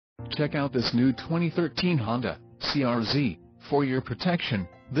Check out this new 2013 Honda CR-Z. For your protection,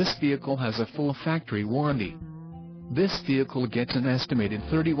 this vehicle has a full factory warranty. This vehicle gets an estimated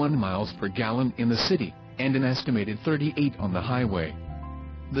 31 miles per gallon in the city, and an estimated 38 on the highway.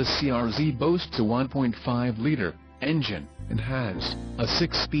 The CR-Z boasts a 1.5-liter engine, and has a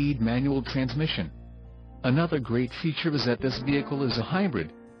 6-speed manual transmission. Another great feature is that this vehicle is a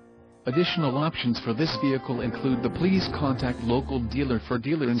hybrid. Additional options for this vehicle include the please contact local dealer for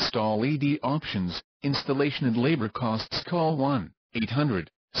dealer install ED options, installation and labor costs. Call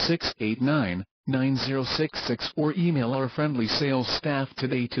 1-800-689-9066 or email our friendly sales staff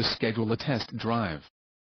today to schedule a test drive.